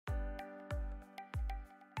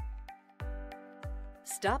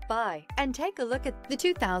Stop by and take a look at the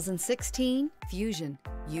 2016 Fusion.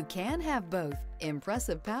 You can have both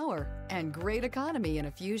impressive power and great economy in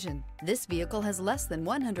a Fusion. This vehicle has less than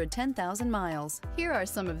 110,000 miles. Here are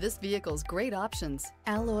some of this vehicle's great options: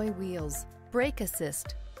 alloy wheels, brake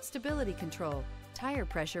assist, stability control, tire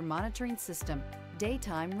pressure monitoring system,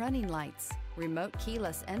 daytime running lights, remote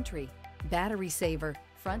keyless entry, battery saver,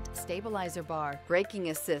 front stabilizer bar, braking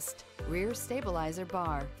assist, rear stabilizer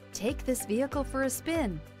bar. Take this vehicle for a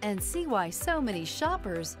spin and see why so many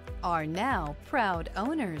shoppers are now proud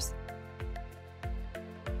owners.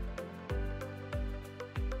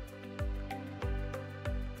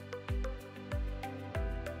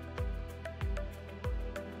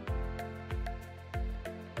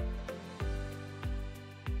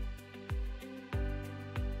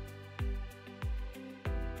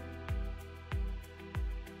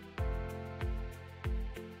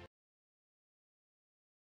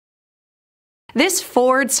 This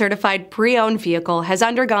Ford-certified pre-owned vehicle has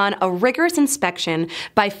undergone a rigorous inspection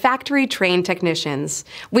by factory-trained technicians.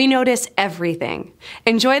 We notice everything.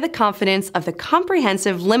 Enjoy the confidence of the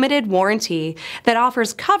comprehensive limited warranty that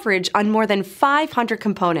offers coverage on more than 500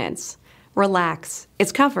 components. Relax,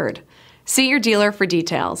 it's covered. See your dealer for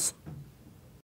details.